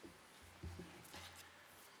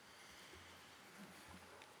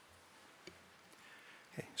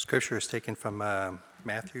Scripture is taken from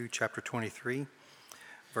Matthew chapter 23,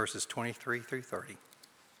 verses 23 through 30.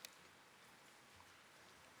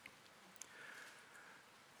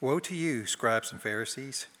 Woe to you, scribes and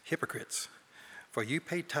Pharisees, hypocrites! For you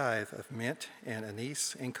pay tithe of mint and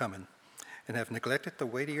anise and cumin, and have neglected the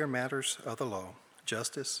weightier matters of the law,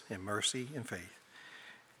 justice and mercy and faith.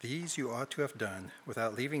 These you ought to have done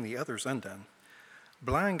without leaving the others undone.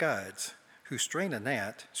 Blind guides, who strain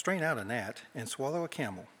out a gnat and swallow a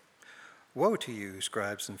camel. Woe to you,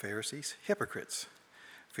 scribes and Pharisees, hypocrites!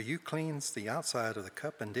 For you cleanse the outside of the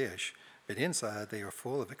cup and dish, but inside they are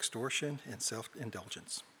full of extortion and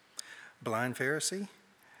self-indulgence. Blind Pharisee,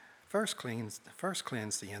 first cleanse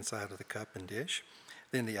the inside of the cup and dish,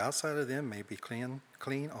 then the outside of them may be clean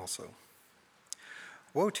also.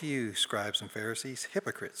 Woe to you, scribes and Pharisees,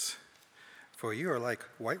 hypocrites! For you are like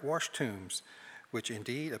whitewashed tombs, which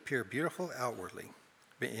indeed appear beautiful outwardly,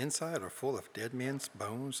 but inside are full of dead men's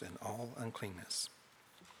bones and all uncleanness.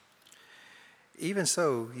 Even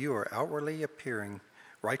so, you are outwardly appearing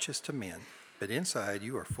righteous to men, but inside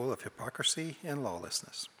you are full of hypocrisy and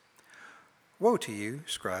lawlessness. Woe to you,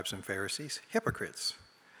 scribes and Pharisees, hypocrites!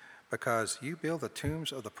 Because you build the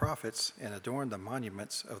tombs of the prophets and adorn the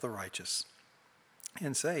monuments of the righteous,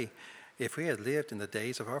 and say, if we had lived in the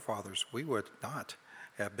days of our fathers, we would not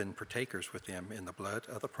have been partakers with them in the blood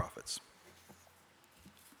of the prophets.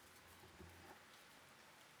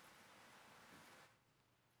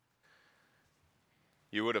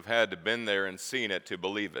 You would have had to been there and seen it to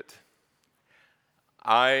believe it.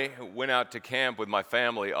 I went out to camp with my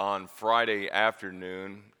family on Friday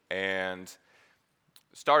afternoon and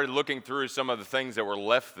started looking through some of the things that were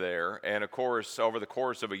left there. And of course, over the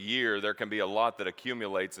course of a year, there can be a lot that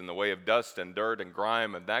accumulates in the way of dust and dirt and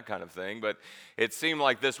grime and that kind of thing. But it seemed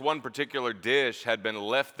like this one particular dish had been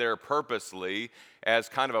left there purposely as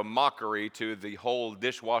kind of a mockery to the whole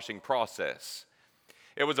dishwashing process.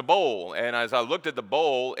 It was a bowl, and as I looked at the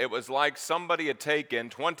bowl, it was like somebody had taken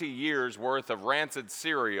 20 years worth of rancid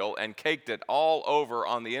cereal and caked it all over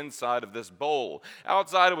on the inside of this bowl.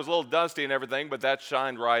 Outside it was a little dusty and everything, but that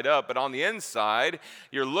shined right up. But on the inside,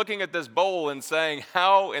 you're looking at this bowl and saying,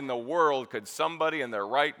 how in the world could somebody in their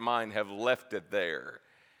right mind have left it there?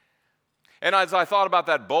 And as I thought about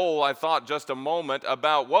that bowl, I thought just a moment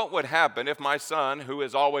about what would happen if my son, who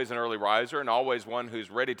is always an early riser and always one who's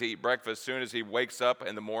ready to eat breakfast as soon as he wakes up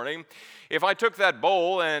in the morning, if I took that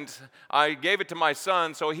bowl and I gave it to my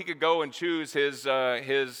son so he could go and choose his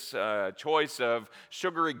choice of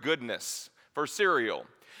sugary goodness for cereal,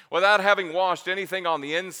 without having washed anything on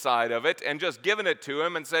the inside of it and just given it to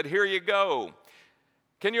him and said, here you go.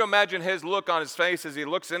 Can you imagine his look on his face as he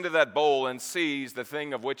looks into that bowl and sees the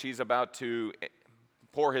thing of which he's about to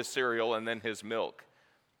pour his cereal and then his milk?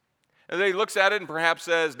 And then he looks at it and perhaps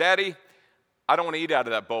says, Daddy, I don't want to eat out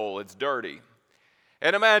of that bowl. It's dirty.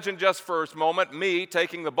 And imagine just for a moment me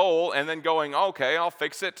taking the bowl and then going, okay, I'll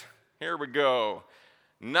fix it. Here we go.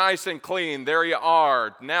 Nice and clean. There you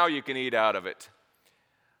are. Now you can eat out of it.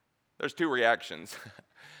 There's two reactions.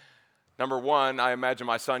 Number one, I imagine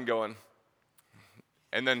my son going,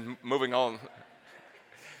 and then moving on.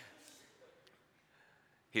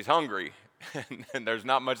 He's hungry, and there's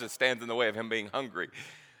not much that stands in the way of him being hungry.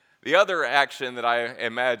 The other action that I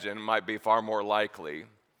imagine might be far more likely,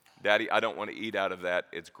 Daddy, I don't want to eat out of that.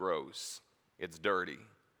 It's gross. It's dirty.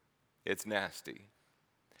 It's nasty.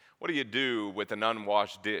 What do you do with an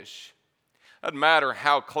unwashed dish? It doesn't matter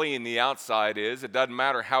how clean the outside is. It doesn't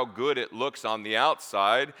matter how good it looks on the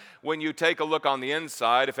outside. When you take a look on the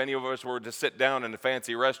inside, if any of us were to sit down in a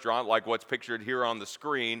fancy restaurant like what's pictured here on the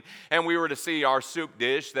screen, and we were to see our soup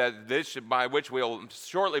dish, that dish by which we'll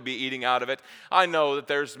shortly be eating out of it, I know that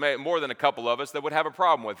there's more than a couple of us that would have a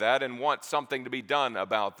problem with that and want something to be done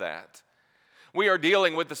about that. We are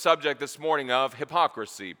dealing with the subject this morning of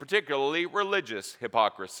hypocrisy, particularly religious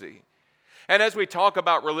hypocrisy. And as we talk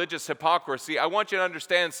about religious hypocrisy, I want you to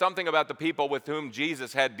understand something about the people with whom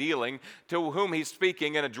Jesus had dealing, to whom he's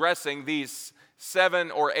speaking and addressing these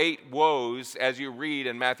 7 or 8 woes as you read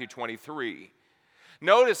in Matthew 23.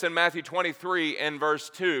 Notice in Matthew 23 in verse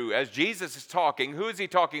 2, as Jesus is talking, who is he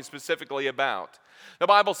talking specifically about? The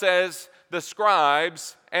Bible says the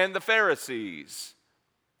scribes and the Pharisees.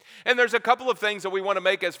 And there's a couple of things that we want to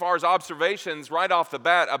make as far as observations right off the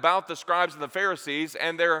bat about the scribes and the Pharisees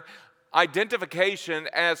and their identification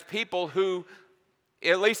as people who,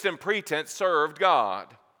 at least in pretense, served God.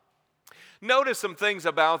 Notice some things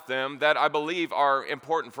about them that I believe are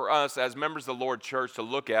important for us as members of the Lord Church to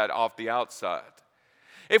look at off the outside.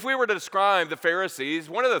 If we were to describe the Pharisees,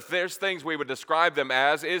 one of the first things we would describe them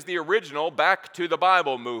as is the original back to the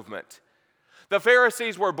Bible movement. The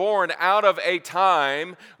Pharisees were born out of a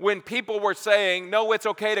time when people were saying, no, it's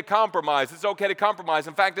okay to compromise. It's okay to compromise.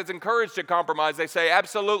 In fact, it's encouraged to compromise. They say,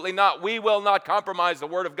 absolutely not. We will not compromise the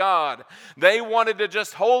Word of God. They wanted to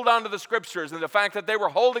just hold on to the Scriptures, and the fact that they were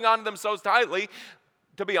holding on to them so tightly,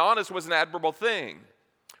 to be honest, was an admirable thing.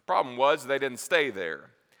 Problem was, they didn't stay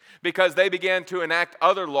there, because they began to enact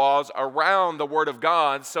other laws around the Word of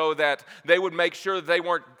God so that they would make sure that they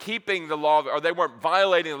weren't keeping the law, or they weren't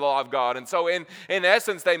violating the law of God. And so in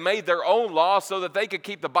essence, they made their own law so that they could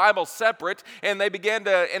keep the Bible separate, and they began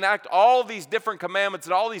to enact all these different commandments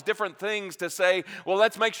and all these different things to say, well,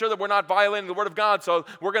 let's make sure that we're not violating the Word of God. So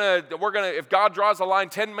we're gonna, if God draws a line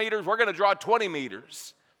 10 meters, we're gonna draw 20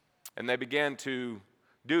 meters. And they began to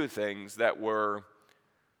do things that were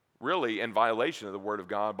really in violation of the Word of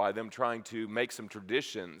God by them trying to make some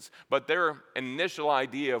traditions. But their initial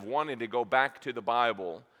idea of wanting to go back to the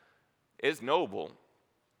Bible is noble.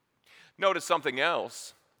 Notice something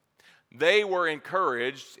else. They were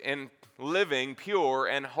encouraged in living pure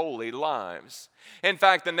and holy lives. In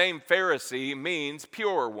fact, the name Pharisee means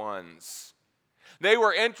pure ones. They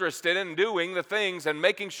were interested in doing the things and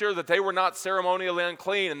making sure that they were not ceremonially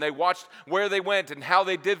unclean, and they watched where they went and how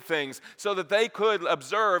they did things so that they could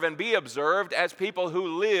observe and be observed as people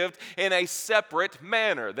who lived in a separate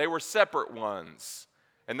manner. They were separate ones,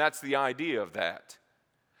 and that's the idea of that.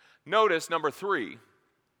 Notice number 3,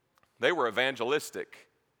 they were evangelistic.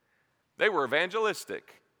 They were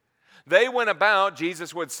evangelistic. They went about,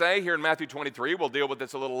 Jesus would say here in Matthew 23, we'll deal with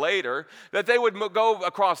this a little later, that they would go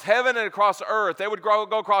across heaven and across earth. They would go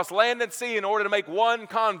across land and sea in order to make one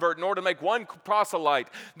convert, in order to make one proselyte.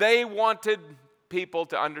 They wanted people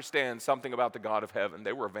to understand something about the God of heaven.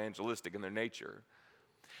 They were evangelistic in their nature.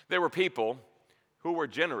 They were people who were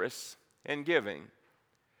generous in giving.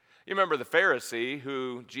 You remember the Pharisee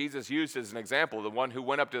who Jesus used as an example, the one who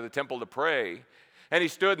went up to the temple to pray. And he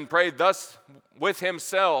stood and prayed thus with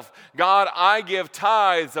himself, God, I give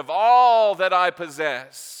tithes of all that I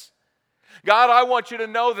possess. God, I want you to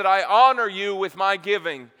know that I honor you with my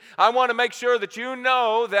giving. I want to make sure that you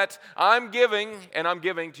know that I'm giving, and I'm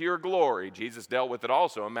giving to your glory. Jesus dealt with it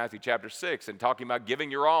also in Matthew chapter 6 and talking about giving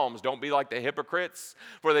your alms. Don't be like the hypocrites,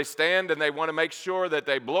 for they stand and they want to make sure that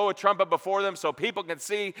they blow a trumpet before them so people can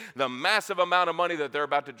see the massive amount of money that they're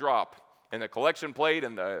about to drop in the collection plate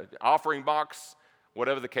and the offering box.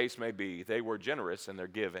 Whatever the case may be, they were generous in their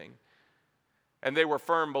giving. And they were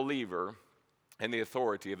firm believer in the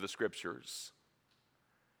authority of the Scriptures.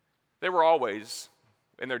 They were always,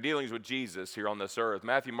 in their dealings with Jesus here on this earth,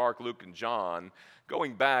 Matthew, Mark, Luke, and John,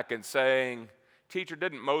 going back and saying, Teacher,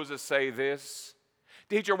 didn't Moses say this?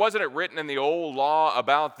 Teacher, wasn't it written in the old law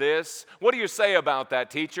about this? What do you say about that,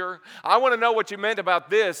 teacher? I want to know what you meant about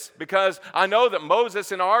this because I know that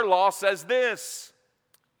Moses in our law says this.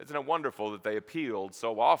 Isn't it wonderful that they appealed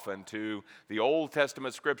so often to the Old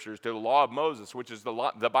Testament Scriptures, to the law of Moses, which is the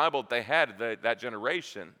Bible that they had that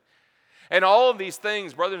generation? And all of these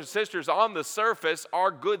things, brothers and sisters, on the surface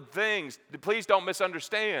are good things. Please don't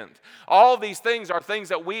misunderstand. All of these things are things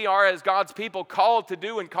that we are as God's people called to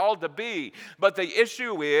do and called to be. But the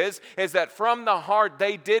issue is that from the heart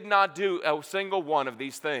they did not do a single one of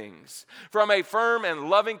these things. From a firm and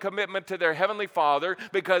loving commitment to their Heavenly Father,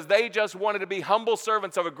 because they just wanted to be humble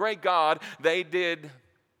servants of a great God, they did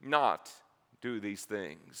not do these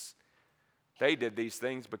things. They did these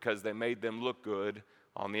things because they made them look good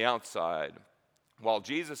on the outside. While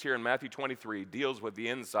Jesus here in Matthew 23 deals with the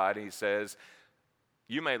inside, he says,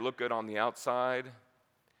 you may look good on the outside,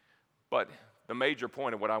 but the major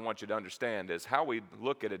point of what I want you to understand is how we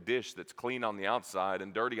look at a dish that's clean on the outside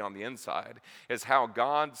and dirty on the inside is how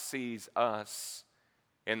God sees us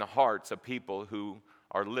in the hearts of people who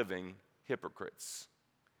are living hypocrites.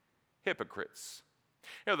 Hypocrites.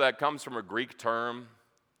 You know, that comes from a Greek term,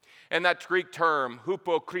 and that Greek term,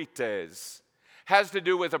 hypokrites, has to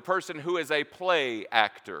do with a person who is a play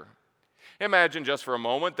actor. Imagine just for a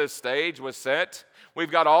moment this stage was set.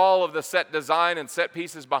 We've got all of the set design and set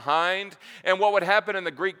pieces behind. And what would happen in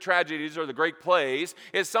the Greek tragedies or the Greek plays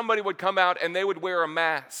is somebody would come out and they would wear a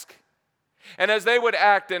mask. And as they would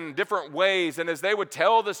act in different ways and as they would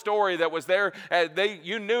tell the story that was there,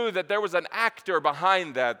 you knew that there was an actor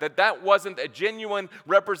behind that wasn't a genuine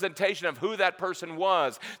representation of who that person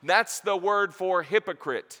was. That's the word for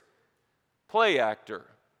hypocrite. Play actor.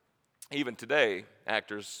 Even today,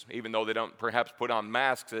 actors, even though they don't perhaps put on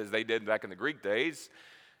masks as they did back in the Greek days,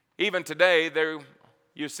 even today,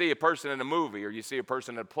 you see a person in a movie or you see a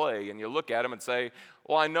person in a play and you look at them and say,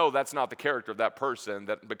 well, I know that's not the character of that person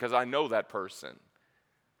because I know that person.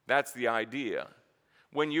 That's the idea.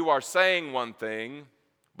 When you are saying one thing,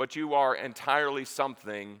 but you are entirely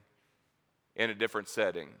something in a different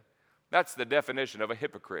setting. That's the definition of a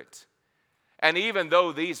hypocrite. And even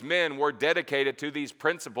though these men were dedicated to these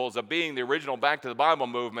principles of being the original Back to the Bible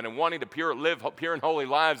movement and wanting to live pure and holy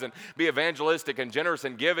lives and be evangelistic and generous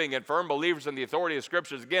and giving and firm believers in the authority of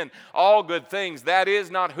Scriptures, again, all good things, that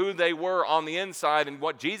is not who they were on the inside and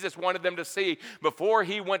what Jesus wanted them to see before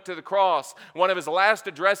he went to the cross. One of his last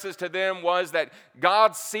addresses to them was that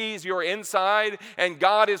God sees your inside and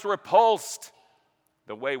God is repulsed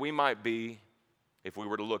the way we might be if we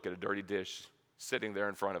were to look at a dirty dish sitting there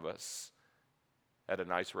in front of us at a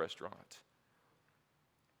nice restaurant.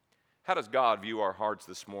 How does God view our hearts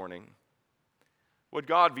this morning? Would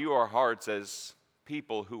God view our hearts as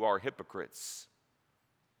people who are hypocrites?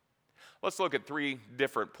 Let's look at 3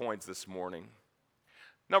 different points this morning.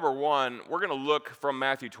 Number 1, we're going to look from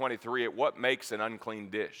Matthew 23 at what makes an unclean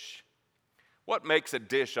dish. What makes a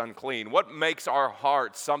dish unclean? What makes our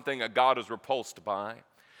hearts something that God is repulsed by?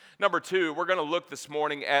 Number 2, we're going to look this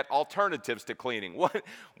morning at alternatives to cleaning.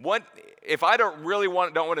 What if I don't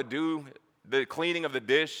want to do the cleaning of the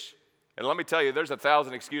dish? And let me tell you, there's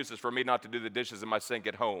 1,000 excuses for me not to do the dishes in my sink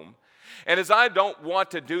at home. And as I don't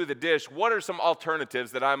want to do the dish, what are some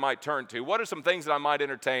alternatives that I might turn to? What are some things that I might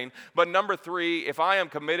entertain? But number 3, if I am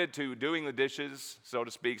committed to doing the dishes, so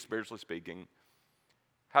to speak, spiritually speaking,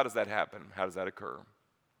 how does that happen? How does that occur?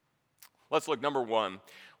 Let's look, number 1,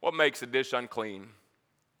 what makes a dish unclean?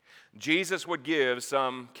 Jesus would give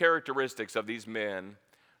some characteristics of these men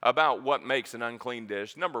about what makes an unclean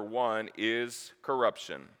dish. Number 1 is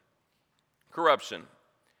corruption. Corruption.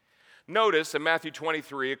 Notice in Matthew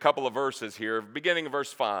 23, a couple of verses here, beginning of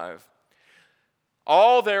verse 5.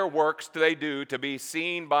 All their works they do to be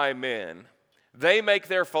seen by men. They make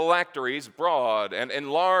their phylacteries broad and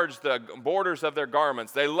enlarge the borders of their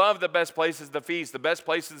garments. They love the best places of the feast, the best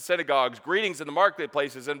places of the synagogues, greetings in the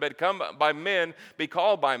marketplaces, and be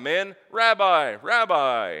called by men, Rabbi,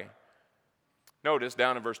 Rabbi. Notice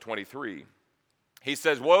down in verse 23, he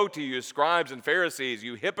says, Woe to you, scribes and Pharisees,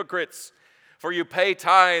 you hypocrites! For you pay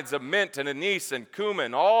tithes of mint and anise and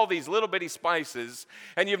cumin, all these little bitty spices,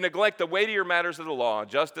 and you've neglected the weightier matters of the law,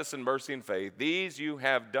 justice and mercy and faith. These you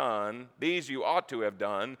ought to have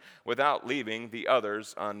done without leaving the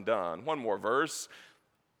others undone. One more verse.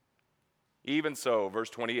 Even so,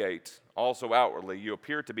 verse 28, also outwardly you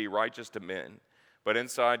appear to be righteous to men, but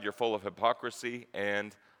inside you're full of hypocrisy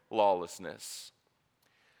and lawlessness.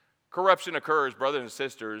 Corruption occurs, brothers and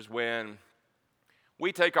sisters, when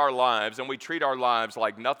we take our lives and we treat our lives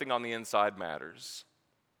like nothing on the inside matters.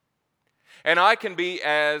 And I can be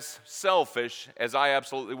as selfish as I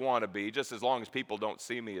absolutely want to be, just as long as people don't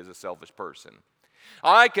see me as a selfish person.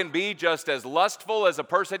 I can be just as lustful as a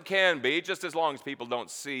person can be, just as long as people don't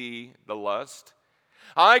see the lust.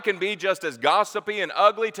 I can be just as gossipy and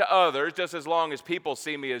ugly to others, just as long as people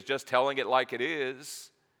see me as just telling it like it is.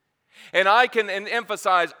 And I can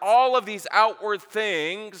emphasize all of these outward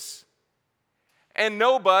things, and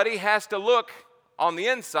nobody has to look on the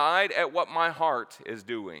inside at what my heart is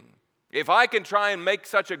doing. If I can try and make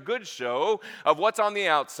such a good show of what's on the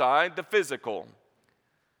outside, the physical,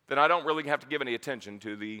 then I don't really have to give any attention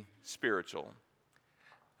to the spiritual.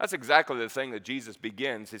 That's exactly the thing that Jesus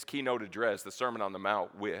begins his keynote address, the Sermon on the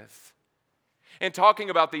Mount, with. In talking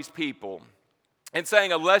about these people and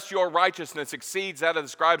saying, unless your righteousness exceeds that of the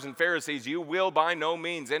scribes and Pharisees, you will by no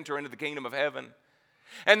means enter into the kingdom of heaven.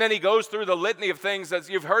 And then he goes through the litany of things, as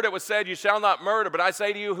you've heard it was said, you shall not murder. But I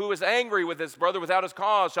say to you, who is angry with his brother without his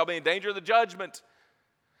cause shall be in danger of the judgment.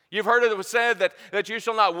 You've heard it was said that you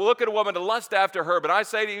shall not look at a woman to lust after her. But I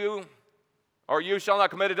say to you, or you shall not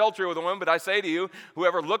commit adultery with a woman. But I say to you,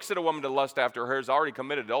 whoever looks at a woman to lust after her has already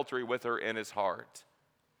committed adultery with her in his heart.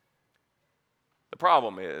 The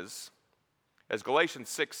problem is, as Galatians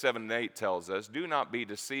 6, 7, and 8 tells us, do not be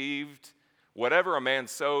deceived. Whatever a man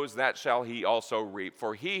sows, that shall he also reap.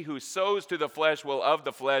 For he who sows to the flesh will of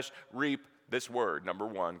the flesh reap this word. Number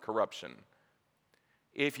 1, corruption.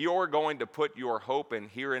 If you're going to put your hope in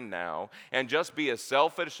here and now and just be as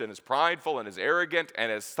selfish and as prideful and as arrogant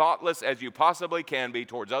and as thoughtless as you possibly can be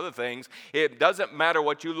towards other things, it doesn't matter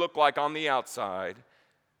what you look like on the outside.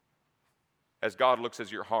 As God looks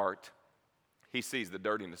at your heart, he sees the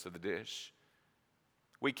dirtiness of the dish.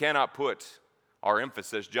 We cannot put our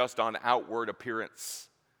emphasis just on outward appearance,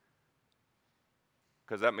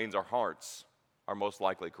 because that means our hearts are most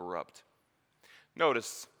likely corrupt.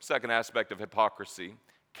 Notice, second aspect of hypocrisy,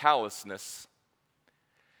 callousness.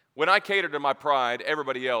 When I cater to my pride,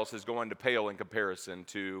 everybody else is going to pale in comparison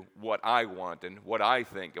to what I want and what I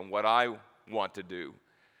think and what I want to do.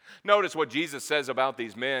 Notice what Jesus says about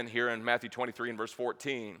these men here in Matthew 23 and verse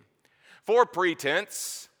 14. For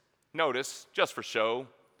pretense, notice, just for show,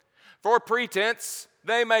 For pretense,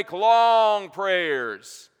 they make long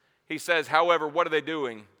prayers. He says, however, what are they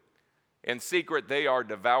doing? In secret, they are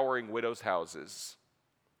devouring widows' houses.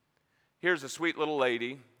 Here's a sweet little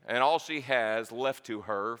lady, and all she has left to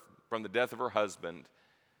her from the death of her husband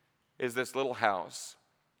is this little house.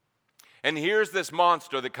 And here's this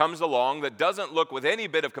monster that comes along that doesn't look with any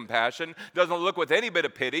bit of compassion, doesn't look with any bit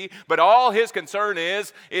of pity, but all his concern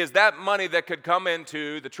is that money that could come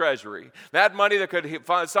into the treasury, that money that could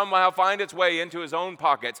somehow find its way into his own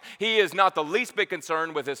pockets. He is not the least bit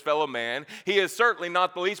concerned with his fellow man. He is certainly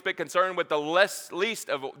not the least bit concerned with the least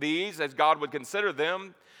of these, as God would consider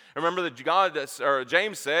them. Remember that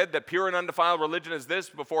James said that pure and undefiled religion is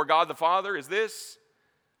this before God the Father, is this: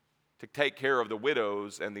 to take care of the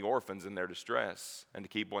widows and the orphans in their distress, and to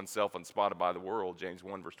keep oneself unspotted by the world, James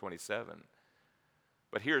 1, verse 27.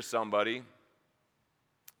 But here's somebody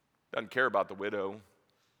doesn't care about the widow,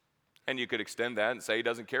 and you could extend that and say he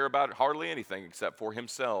doesn't care about hardly anything except for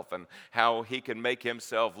himself and how he can make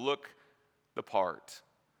himself look the part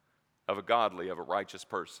of a godly, of a righteous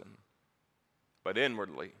person. But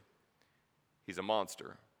inwardly, he's a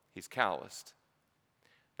monster. He's calloused.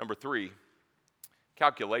 Number 3,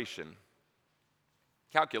 calculation.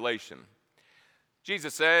 Calculation.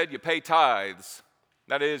 Jesus said you pay tithes.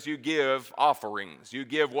 That is, you give offerings. You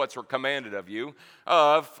give what's commanded of you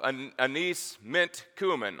of anise, mint,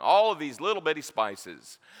 cumin, all of these little bitty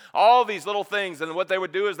spices, all these little things. And what they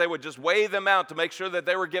would do is they would just weigh them out to make sure that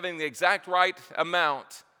they were giving the exact right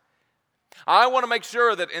amount. I want to make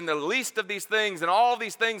sure that in the least of these things and all of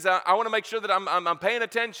these things, I want to make sure that I'm paying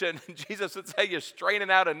attention. Jesus would say, you're straining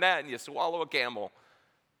out a gnat and you swallow a camel.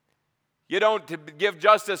 You don't give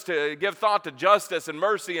thought to justice and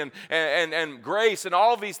mercy and grace and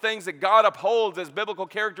all of these things that God upholds as biblical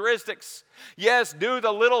characteristics. Yes, do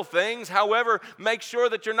the little things. However, make sure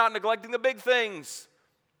that you're not neglecting the big things.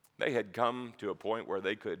 They had come to a point where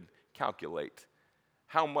they could calculate,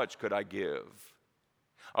 how much could I give?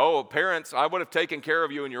 Oh, parents, I would have taken care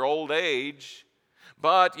of you in your old age,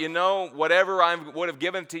 but whatever I would have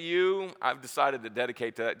given to you, I've decided to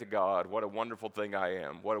dedicate that to God. What a wonderful thing I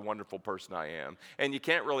am. What a wonderful person I am. And you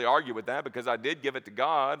can't really argue with that because I did give it to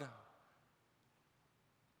God.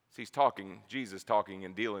 So Jesus talking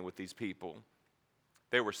and dealing with these people.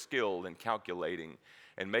 They were skilled in calculating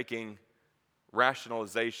and making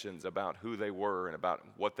rationalizations about who they were and about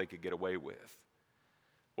what they could get away with.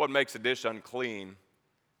 What makes a dish unclean?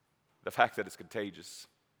 The fact that it's contagious.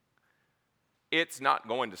 It's not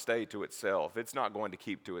going to stay to itself. It's not going to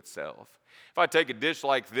keep to itself. If I take a dish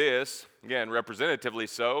like this, again, representatively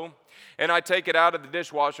so, and I take it out of the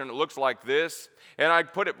dishwasher and it looks like this, and I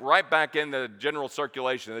put it right back in the general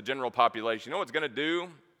circulation, the general population, you know what it's going to do?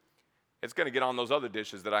 It's going to get on those other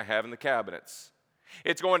dishes that I have in the cabinets.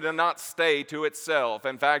 It's going to not stay to itself.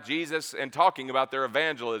 In fact, Jesus, in talking about their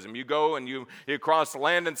evangelism, you go and you cross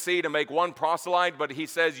land and sea to make one proselyte, but he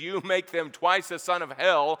says you make them twice the son of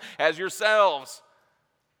hell as yourselves.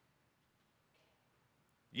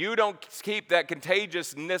 You don't keep that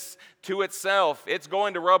contagiousness to itself. It's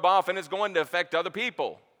going to rub off and it's going to affect other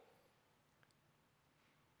people.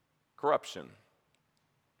 Corruption,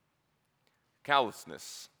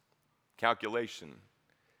 callousness, calculation,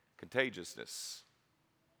 contagiousness.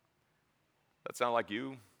 That sound like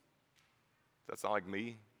you? Does that sound like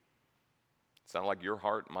me? Sound like your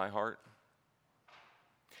heart, my heart?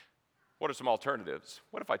 What are some alternatives?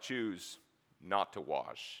 What if I choose not to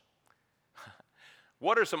wash?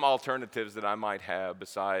 What are some alternatives that I might have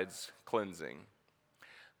besides cleansing?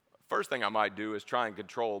 First thing I might do is try and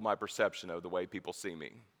control my perception of the way people see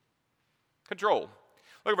me. Control.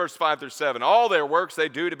 Look at verse 5 through 7. All their works they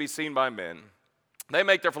do to be seen by men. They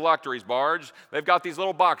make their phylacteries large. They've got these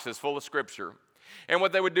little boxes full of scripture. And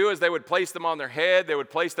what they would do is they would place them on their head. They would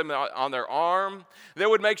place them on their arm. They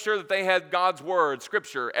would make sure that they had God's word,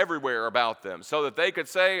 scripture, everywhere about them so that they could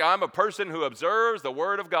say, I'm a person who observes the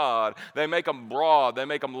word of God. They make them broad. They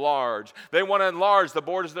make them large. They want to enlarge the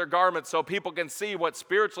borders of their garments so people can see what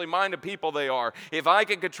spiritually minded people they are. If I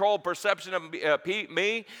can control perception of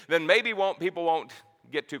me, then maybe people won't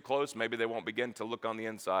get too close. Maybe they won't begin to look on the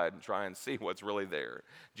inside and try and see what's really there.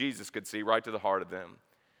 Jesus could see right to the heart of them.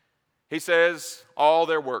 He says, all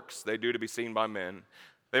their works they do to be seen by men.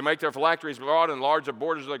 They make their phylacteries broad and large the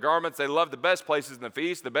borders of their garments. They love the best places in the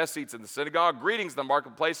feast, the best seats in the synagogue, greetings in the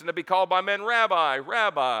marketplace, and to be called by men, Rabbi,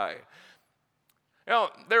 Rabbi.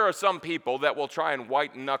 There are some people that will try and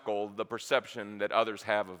white-knuckle the perception that others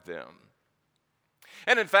have of them.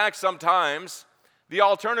 And in fact, sometimes the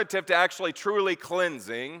alternative to actually truly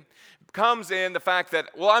cleansing comes in the fact that,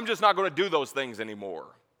 I'm just not going to do those things anymore.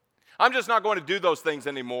 I'm just not going to do those things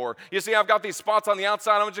anymore. You see, I've got these spots on the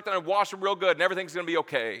outside. I'm just going to wash them real good and everything's going to be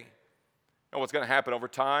okay. And what's going to happen over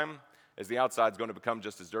time is the outside's going to become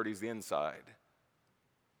just as dirty as the inside.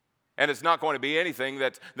 And it's not going to be anything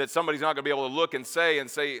that somebody's not going to be able to look and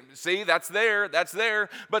say, see, that's there.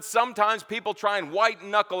 But sometimes people try and white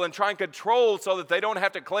knuckle and try and control so that they don't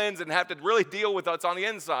have to cleanse and have to really deal with what's on the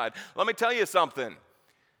inside. Let me tell you something.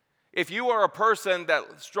 If you are a person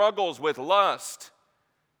that struggles with lust,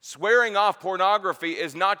 swearing off pornography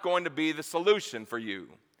is not going to be the solution for you.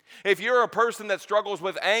 If you're a person that struggles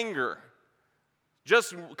with anger,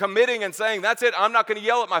 just committing and saying, that's it, I'm not going to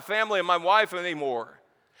yell at my family and my wife anymore.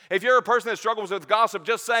 If you're a person that struggles with gossip,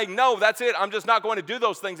 just saying, no, that's it, I'm just not going to do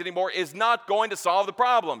those things anymore, is not going to solve the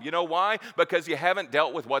problem. You know why? Because you haven't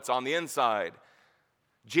dealt with what's on the inside.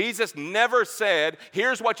 Jesus never said,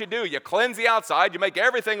 here's what you do. You cleanse the outside, you make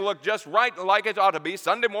everything look just right like it ought to be.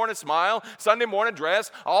 Sunday morning smile, Sunday morning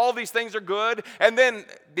dress, all these things are good, and then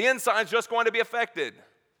the inside's just going to be affected.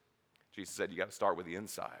 Jesus said you got to start with the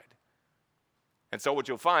inside. And so what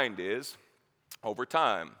you'll find is, over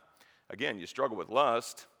time, again, you struggle with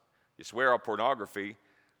lust, you swear off pornography,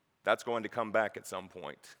 that's going to come back at some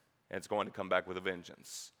point, and it's going to come back with a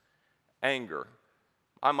vengeance. Anger.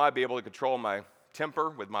 I might be able to control my temper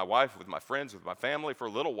with my wife, with my friends, with my family for a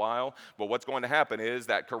little while, but what's going to happen is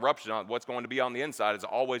that corruption, what's going to be on the inside is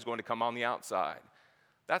always going to come on the outside.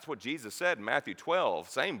 That's what Jesus said in Matthew 12,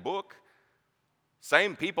 same book,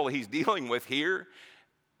 same people he's dealing with here,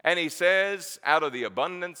 and he says, out of the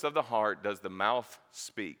abundance of the heart does the mouth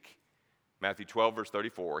speak. Matthew 12, verse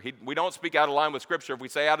 34. We don't speak out of line with Scripture if we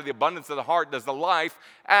say out of the abundance of the heart does the life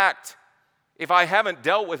act. If I haven't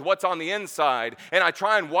dealt with what's on the inside and I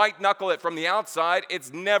try and white knuckle it from the outside,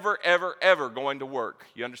 it's never, ever, ever going to work.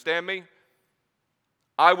 You understand me?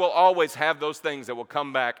 I will always have those things that will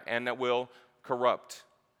come back and that will corrupt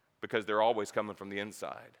because they're always coming from the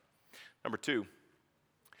inside. Number two,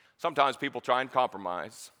 sometimes people try and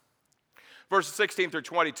compromise. Verses 16 through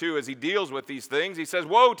 22, as he deals with these things, he says,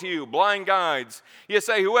 woe to you, blind guides. You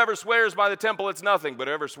say, whoever swears by the temple, it's nothing. But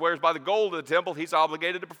whoever swears by the gold of the temple, he's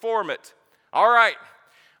obligated to perform it. All right,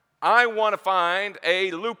 I want to find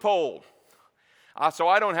a loophole so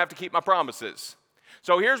I don't have to keep my promises.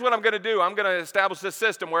 So here's what I'm going to do. I'm going to establish this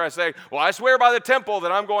system where I say, well, I swear by the temple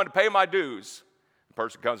that I'm going to pay my dues. The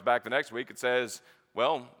person comes back the next week and says,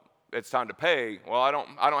 well, it's time to pay. Well, I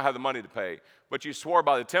don't have the money to pay. But you swore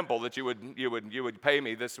by the temple that you would pay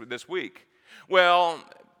me this week. Well,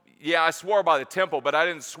 yeah, I swore by the temple, but I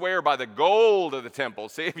didn't swear by the gold of the temple.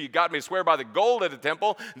 See, if you got me to swear by the gold of the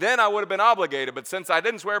temple, then I would have been obligated. But since I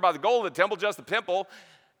didn't swear by the gold of the temple, just the temple,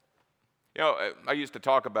 you know, I used to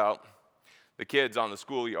talk about the kids on the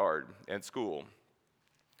schoolyard in school.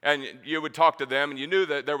 And you would talk to them, and you knew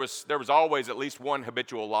that there was always at least one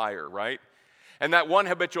habitual liar, right? And that one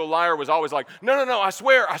habitual liar was always like, no, I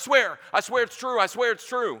swear it's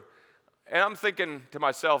true. And I'm thinking to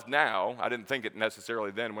myself now, I didn't think it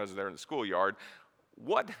necessarily then when I was there in the schoolyard,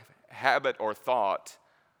 what habit or thought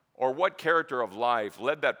or what character of life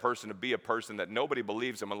led that person to be a person that nobody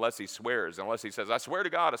believes him unless he swears, unless he says, I swear to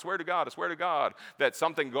God, that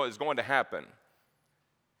something is going to happen.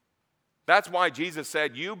 That's why Jesus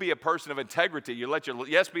said, you be a person of integrity. You let your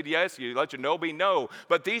yes be yes, you let your no be no.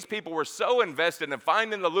 But these people were so invested in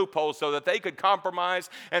finding the loophole so that they could compromise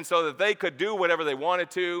and so that they could do whatever they wanted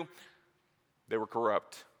to. They were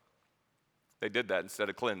corrupt. They did that instead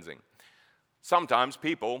of cleansing. Sometimes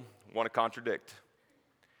people want to contradict.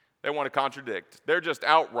 They want to contradict. They're just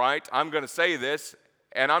outright, I'm going to say this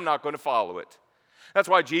and I'm not going to follow it. That's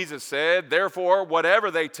why Jesus said, therefore,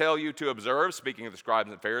 whatever they tell you to observe, speaking of the scribes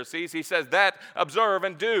and Pharisees, he says that observe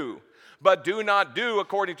and do, but do not do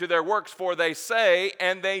according to their works, for they say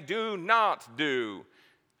and they do not do.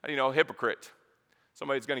 You know, hypocrite.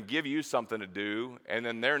 Somebody's going to give you something to do, and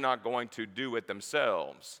then they're not going to do it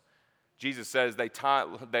themselves. Jesus says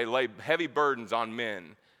they lay heavy burdens on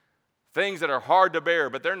men, things that are hard to bear,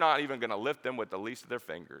 but they're not even going to lift them with the least of their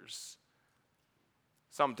fingers.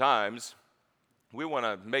 Sometimes we want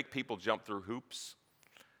to make people jump through hoops.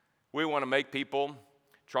 We want to make people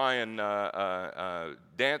try and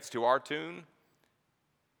dance to our tune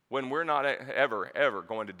when we're not ever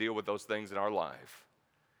going to deal with those things in our life.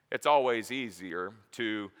 It's always easier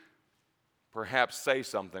to perhaps say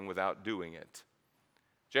something without doing it.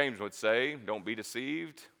 James would say, don't be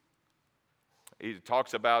deceived. He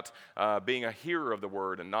talks about being a hearer of the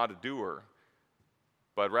word and not a doer,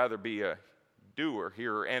 but rather be a doer,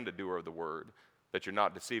 hearer, and a doer of the word, that you're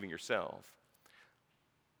not deceiving yourself.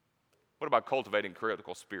 What about cultivating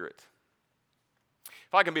critical spirit?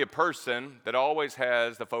 If I can be a person that always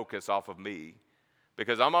has the focus off of me,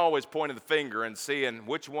 Because I'm always pointing the finger and seeing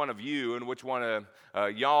which one of you and which one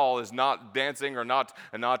of y'all is not dancing or not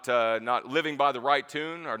living by the right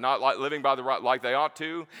tune or not living by the right like they ought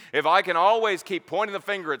to. If I can always keep pointing the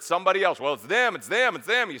finger at somebody else, well, it's them, it's them, it's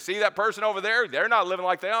them. You see that person over there? They're not living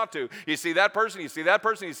like they ought to. You see that person, you see that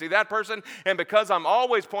person, you see that person. And because I'm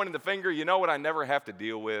always pointing the finger, you know what I never have to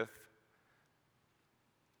deal with?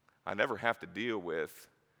 I never have to deal with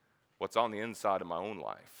what's on the inside of my own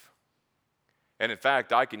life. And in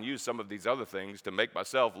fact, I can use some of these other things to make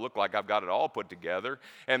myself look like I've got it all put together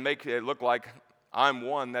and make it look like I'm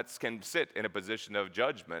one that can sit in a position of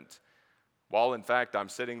judgment, while in fact I'm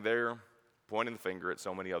sitting there pointing the finger at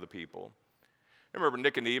so many other people. Remember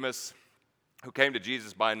Nicodemus, who came to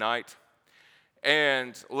Jesus by night?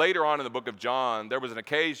 And later on in the book of John, there was an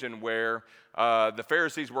occasion where the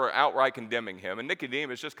Pharisees were outright condemning him. And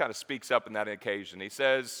Nicodemus just kind of speaks up in that occasion. He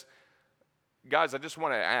says, guys, I just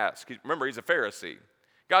want to ask. Remember, he's a Pharisee.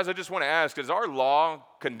 Guys, I just want to ask, does our law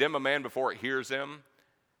condemn a man before it hears him?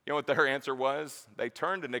 You know what their answer was? They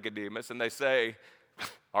turn to Nicodemus and they say,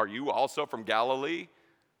 are you also from Galilee?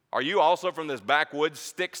 Are you also from this backwoods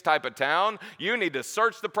sticks type of town? You need to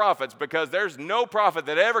search the prophets because there's no prophet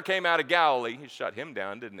that ever came out of Galilee. He shut him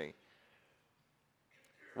down, didn't he?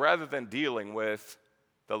 Rather than dealing with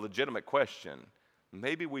the legitimate question,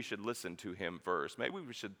 maybe we should listen to him first. Maybe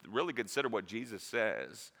we should really consider what Jesus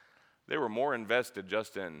says. They were more invested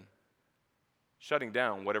just in shutting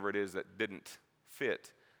down whatever it is that didn't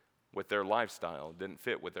fit with their lifestyle, didn't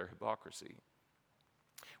fit with their hypocrisy.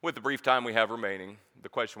 With the brief time we have remaining, the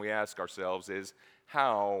question we ask ourselves is,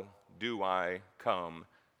 how do I come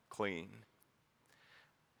clean?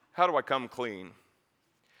 How do I come clean?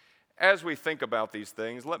 As we think about these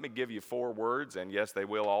things, let me give you 4 words, and yes, they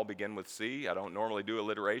will all begin with C. I don't normally do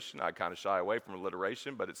alliteration. I kind of shy away from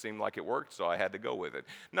alliteration, but it seemed like it worked, so I had to go with it.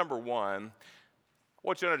 Number 1, I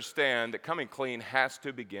want you to understand that coming clean has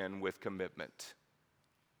to begin with commitment.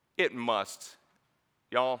 It must.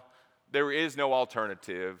 Y'all, there is no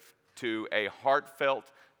alternative to a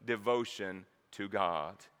heartfelt devotion to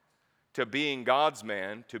God, to being God's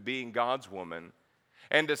man, to being God's woman,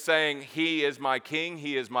 and to saying, He is my King,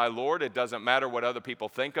 He is my Lord. It doesn't matter what other people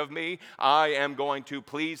think of me. I am going to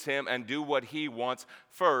please Him and do what He wants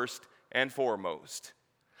first and foremost.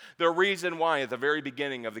 The reason why at the very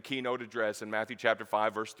beginning of the keynote address in Matthew chapter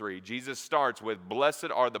 5, verse 3, Jesus starts with,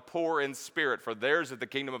 blessed are the poor in spirit, for theirs is the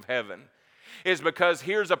kingdom of heaven, is because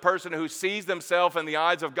here's a person who sees themselves in the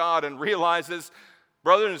eyes of God and realizes,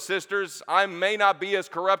 brothers and sisters, I may not be as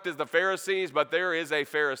corrupt as the Pharisees, but there is a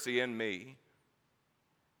Pharisee in me.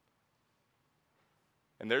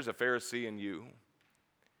 And there's a Pharisee in you.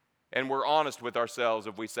 And we're honest with ourselves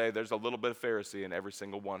if we say there's a little bit of Pharisee in every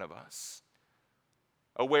single one of us.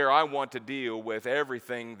 Aware I want to deal with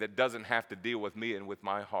everything that doesn't have to deal with me and with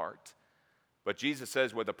my heart. But Jesus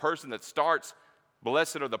says with a person that starts,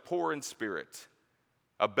 blessed are the poor in spirit,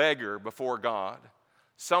 a beggar before God,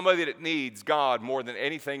 somebody that needs God more than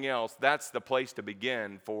anything else, that's the place to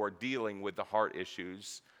begin for dealing with the heart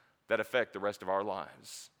issues that affect the rest of our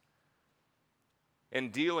lives. In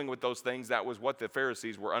dealing with those things, that was what the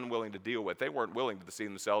Pharisees were unwilling to deal with. They weren't willing to see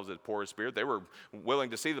themselves as poor in spirit. They were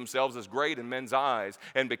willing to see themselves as great in men's eyes.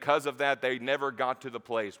 And because of that, they never got to the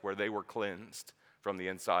place where they were cleansed from the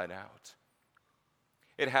inside out.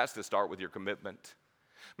 It has to start with your commitment.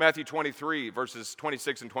 Matthew 23, verses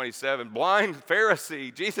 26 and 27, blind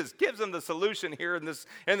Pharisee, Jesus gives them the solution here in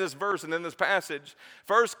this verse and in this passage.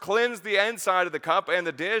 First, cleanse the inside of the cup and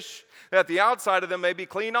the dish, that the outside of them may be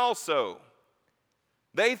clean also.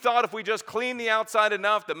 They thought if we just clean the outside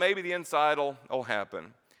enough that maybe the inside will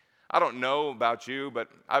happen. I don't know about you, but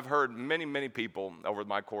I've heard many, many people over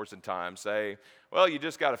my course of time say, well, you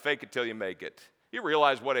just got to fake it till you make it. You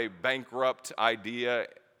realize what a bankrupt idea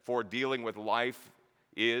for dealing with life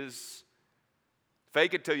is?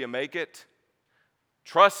 Fake it till you make it.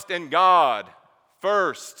 Trust in God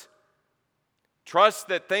first. Trust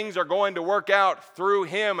that things are going to work out through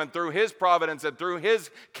Him and through His providence and through His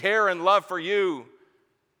care and love for you.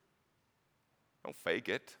 Don't fake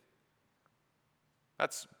it.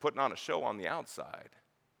 That's putting on a show on the outside.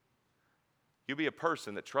 You be a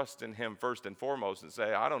person that trusts in Him first and foremost and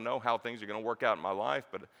say, I don't know how things are going to work out in my life,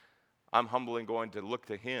 but I'm humbly going to look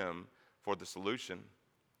to Him for the solution.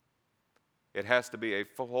 It has to be a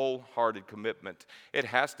wholehearted commitment. It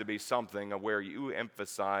has to be something where you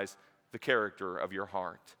emphasize the character of your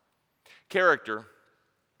heart. Character,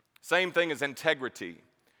 same thing as integrity.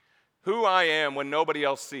 Who I am when nobody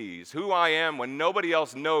else sees. Who I am when nobody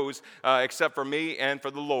else knows except for me and for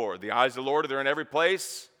the Lord. The eyes of the Lord are in every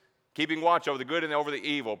place, keeping watch over the good and over the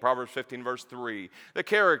evil. Proverbs 15, verse 3. The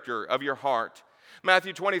character of your heart.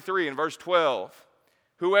 Matthew 23 and verse 12.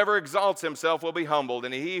 Whoever exalts himself will be humbled,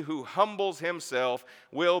 and he who humbles himself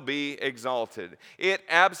will be exalted. It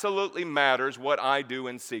absolutely matters what I do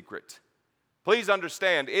in secret. Please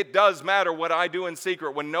understand, it does matter what I do in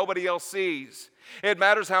secret when nobody else sees. It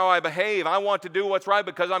matters how I behave. I want to do what's right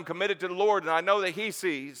because I'm committed to the Lord and I know that He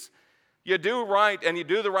sees. You do right and you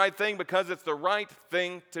do the right thing because it's the right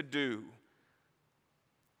thing to do.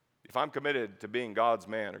 If I'm committed to being God's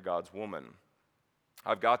man or God's woman,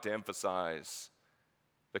 I've got to emphasize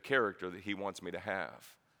the character that He wants me to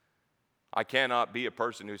have. I cannot be a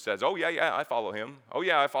person who says, oh yeah, I follow Him. Oh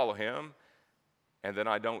yeah, I follow Him. And then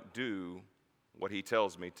I don't do what He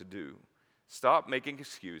tells me to do. Stop making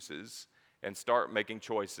excuses and start making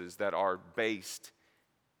choices that are based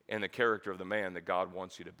in the character of the man that God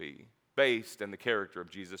wants you to be, based in the character of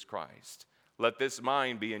Jesus Christ. Let this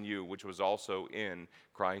mind be in you, which was also in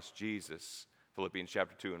Christ Jesus. Philippians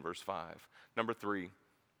chapter 2 and verse 5. Number 3,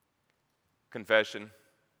 confession.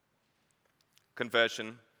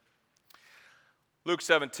 Confession. Luke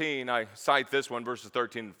 17, I cite this one, verses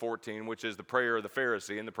 13 and 14, which is the prayer of the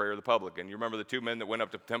Pharisee and the prayer of the publican. You remember the two men that went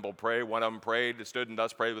up to the temple to pray? One of them prayed, stood and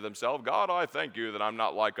thus prayed with himself, God, I thank you that I'm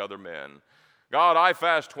not like other men. God, I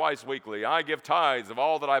fast twice weekly. I give tithes of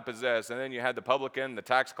all that I possess. And then you had the publican, the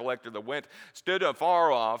tax collector that stood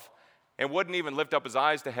afar off and wouldn't even lift up his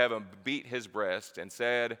eyes to heaven, beat his breast and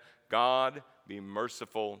said, God, be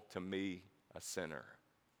merciful to me, a sinner.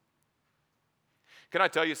 Can I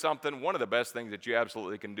tell you something? One of the best things that you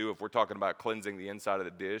absolutely can do if we're talking about cleansing the inside of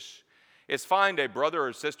the dish is find a brother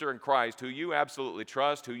or sister in Christ who you absolutely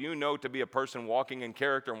trust, who you know to be a person walking in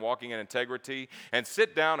character and walking in integrity, and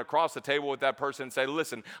sit down across the table with that person and say,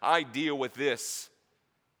 listen, I deal with this.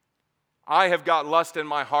 I have got lust in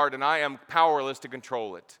my heart and I am powerless to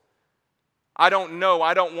control it. I don't know.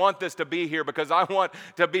 I don't want this to be here because I want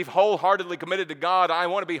to be wholeheartedly committed to God. I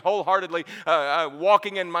want to be wholeheartedly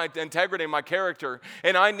walking in my integrity and my character.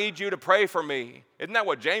 And I need you to pray for me. Isn't that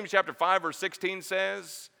what James chapter 5 verse 16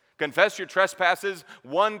 says? Confess your trespasses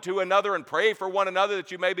one to another and pray for one another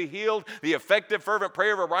that you may be healed. The effective, fervent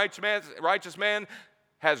prayer of a righteous man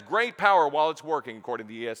has great power while it's working, according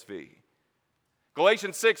to the ESV.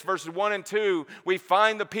 Galatians 6, verses 1 and 2, we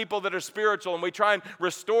find the people that are spiritual and we try and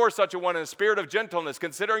restore such a one in a spirit of gentleness,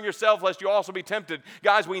 considering yourself lest you also be tempted.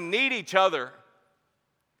 Guys, we need each other.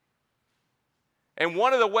 And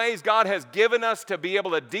one of the ways God has given us to be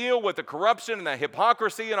able to deal with the corruption and the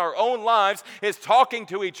hypocrisy in our own lives is talking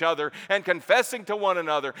to each other and confessing to one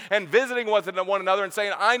another and visiting with one another and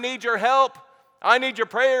saying, I need your help. I need your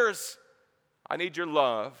prayers. I need your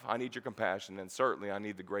love. I need your compassion. And certainly I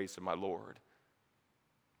need the grace of my Lord.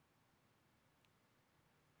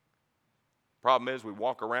 Problem is, we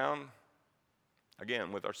walk around,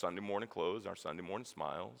 again, with our Sunday morning clothes, our Sunday morning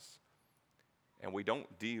smiles, and we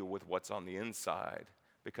don't deal with what's on the inside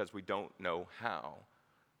because we don't know how.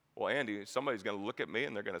 Well, Andy, somebody's going to look at me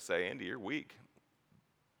and they're going to say, Andy, you're weak.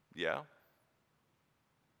 Yeah.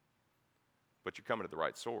 But you're coming to the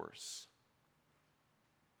right source.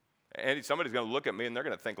 Andy, somebody's going to look at me and they're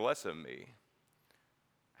going to think less of me.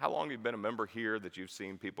 How long have you been a member here that you've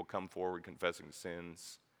seen people come forward confessing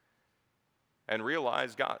sins? And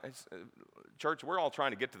realize, God, church, we're all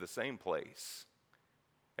trying to get to the same place.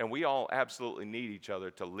 And we all absolutely need each other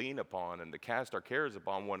to lean upon and to cast our cares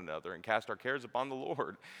upon one another and cast our cares upon the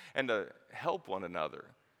Lord and to help one another.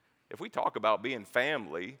 If we talk about being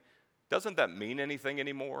family, doesn't that mean anything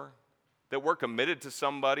anymore? That we're committed to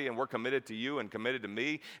somebody and we're committed to you and committed to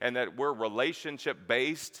me and that we're relationship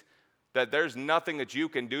based, that there's nothing that you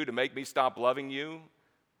can do to make me stop loving you.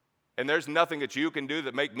 And there's nothing that you can do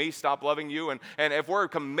that make me stop loving you. And if we're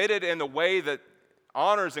committed in the way that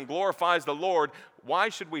honors and glorifies the Lord, why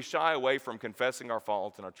should we shy away from confessing our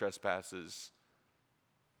faults and our trespasses?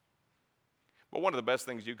 But one of the best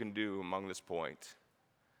things you can do among this point,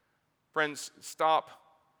 friends, stop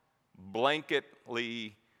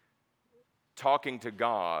blanketly talking to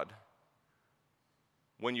God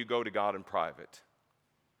when you go to God in private.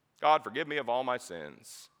 God, forgive me of all my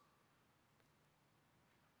sins.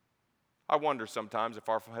 I wonder sometimes if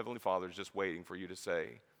our Heavenly Father is just waiting for you to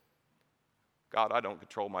say, God, I don't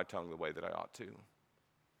control my tongue the way that I ought to.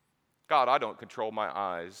 God, I don't control my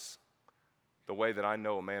eyes the way that I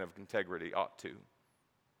know a man of integrity ought to.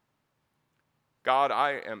 God,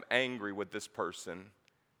 I am angry with this person.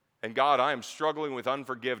 And God, I am struggling with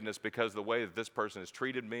unforgiveness because of the way that this person has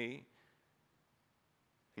treated me.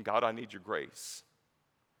 And God, I need your grace.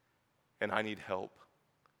 And I need help.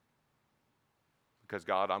 Because,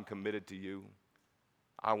 God, I'm committed to you.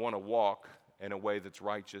 I want to walk in a way that's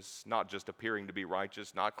righteous, not just appearing to be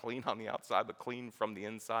righteous, not clean on the outside, but clean from the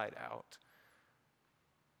inside out.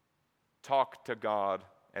 Talk to God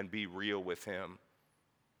and be real with him.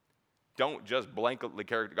 Don't just blanketly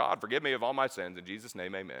carry, God, forgive me of all my sins. In Jesus'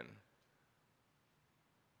 name, amen.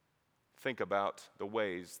 Think about the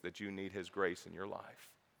ways that you need his grace in your life.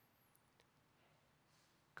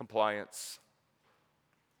 Compliance.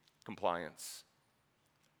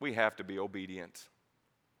 We have to be obedient.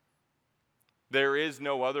 There is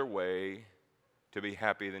no other way to be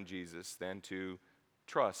happy than Jesus than to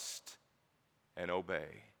trust and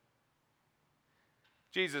obey.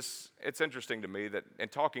 Jesus, it's interesting to me that in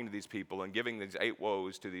talking to these people and giving these 8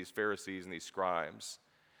 woes to these Pharisees and these scribes,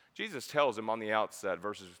 Jesus tells them on the outset,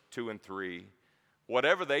 verses 2 and 3,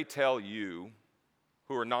 whatever they tell you,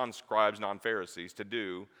 who are non-scribes, non-Pharisees, to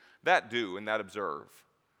do, that do and that observe.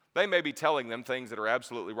 They may be telling them things that are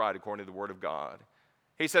absolutely right according to the Word of God.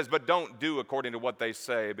 He says, but don't do according to what they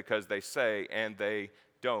say, because they say and they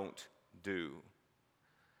don't do.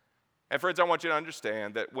 And friends, I want you to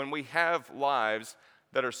understand that when we have lives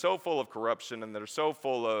that are so full of corruption and that are so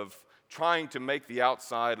full of trying to make the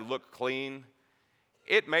outside look clean,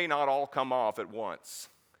 it may not all come off at once.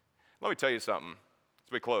 Let me tell you something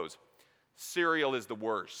as we close. Cereal is the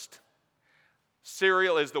worst.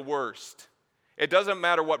 Cereal is the worst. It doesn't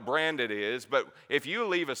matter what brand it is, but if you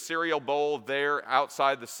leave a cereal bowl there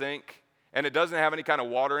outside the sink and it doesn't have any kind of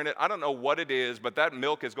water in it, I don't know what it is, but that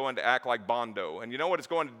milk is going to act like Bondo. And you know what it's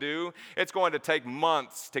going to do? It's going to take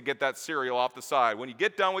months to get that cereal off the side. When you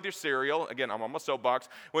get done with your cereal, again, I'm on my soapbox,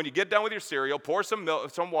 when you get done with your cereal, pour some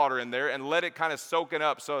water in there and let it kind of soak it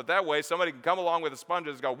up so that way somebody can come along with the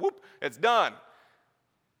sponges and go, whoop, it's done.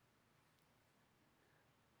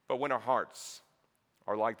 But when our hearts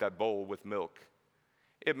are like that bowl with milk,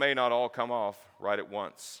 it may not all come off right at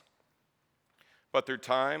once. But through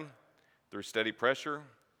time, through steady pressure,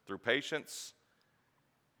 through patience,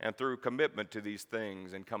 and through commitment to these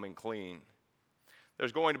things and coming clean,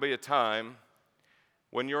 there's going to be a time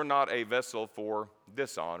when you're not a vessel for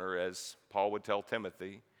dishonor, as Paul would tell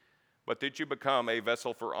Timothy, but that you become a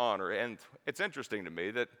vessel for honor. And it's interesting to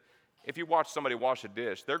me that if you watch somebody wash a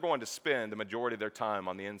dish, they're going to spend the majority of their time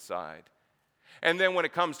on the inside. And then when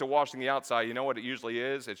it comes to washing the outside, you know what it usually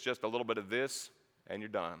is? It's just a little bit of this, and you're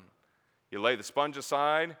done. You lay the sponge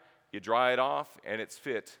aside, you dry it off, and it's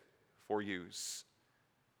fit for use.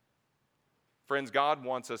 Friends, God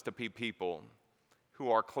wants us to be people who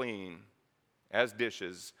are clean as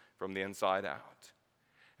dishes from the inside out.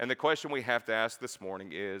 And the question we have to ask this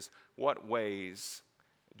morning is, what ways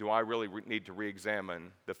do I really need to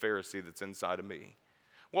re-examine the Pharisee that's inside of me?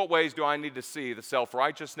 What ways do I need to see the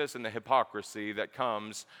self-righteousness and the hypocrisy that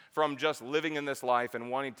comes from just living in this life and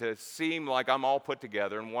wanting to seem like I'm all put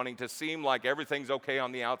together and wanting to seem like everything's okay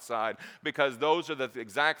on the outside, because those are the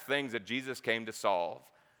exact things that Jesus came to solve.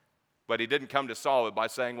 But he didn't come to solve it by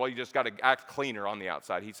saying, well, you just got to act cleaner on the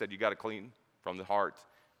outside. He said you got to clean from the heart,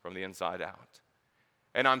 from the inside out.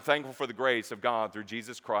 And I'm thankful for the grace of God through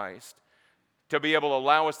Jesus Christ to be able to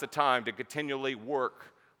allow us the time to continually work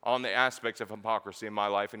on the aspects of hypocrisy in my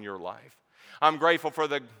life and your life. I'm grateful for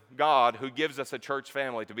the God who gives us a church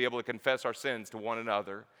family to be able to confess our sins to one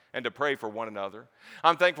another and to pray for one another.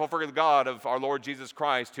 I'm thankful for the God of our Lord Jesus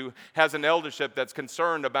Christ who has an eldership that's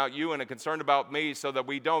concerned about you and concerned about me, so that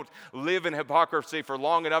we don't live in hypocrisy for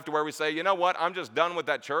long enough to where we say, you know what, I'm just done with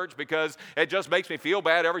that church because it just makes me feel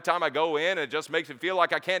bad every time I go in. It just makes me feel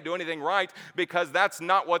like I can't do anything right, because that's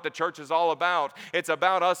not what the church is all about. It's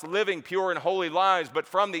about us living pure and holy lives, but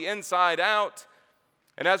from the inside out.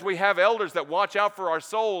 And as we have elders that watch out for our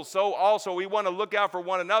souls, so also we want to look out for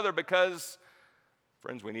one another, because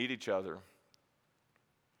friends, we need each other,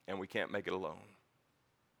 and we can't make it alone.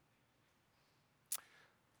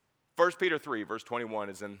 1 Peter 3, verse 21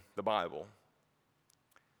 is in the Bible.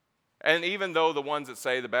 And even though the ones that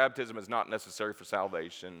say the baptism is not necessary for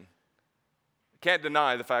salvation, can't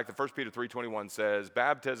deny the fact that 1 Peter 3:21 says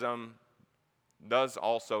baptism does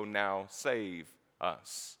also now save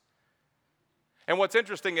us. And what's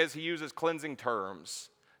interesting is he uses cleansing terms.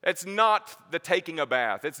 It's not the taking a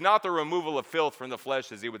bath. It's not the removal of filth from the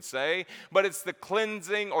flesh, as he would say, but it's the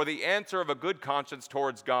cleansing or the answer of a good conscience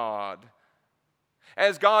towards God.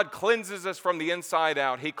 As God cleanses us from the inside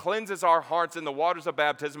out, he cleanses our hearts in the waters of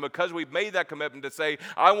baptism, because we've made that commitment to say,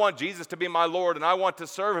 I want Jesus to be my Lord, and I want to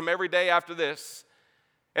serve him every day after this.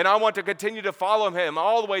 And I want to continue to follow him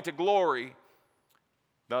all the way to glory.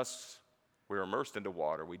 Thus, we're immersed into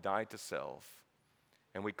water. We die to self,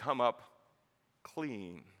 and we come up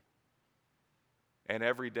clean. And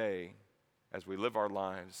every day, as we live our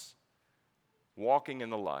lives, walking in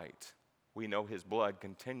the light, we know his blood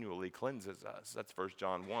continually cleanses us. That's 1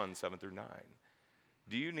 John 1, 7 through 9.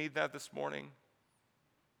 Do you need that this morning?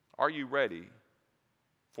 Are you ready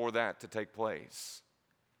for that to take place.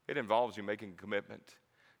 It involves you making a commitment.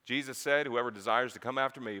 Jesus said, whoever desires to come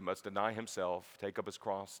after me must deny himself, take up his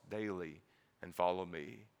cross daily, and follow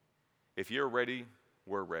me. If you're ready,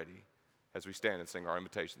 we're ready, as we stand and sing our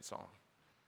invitation song.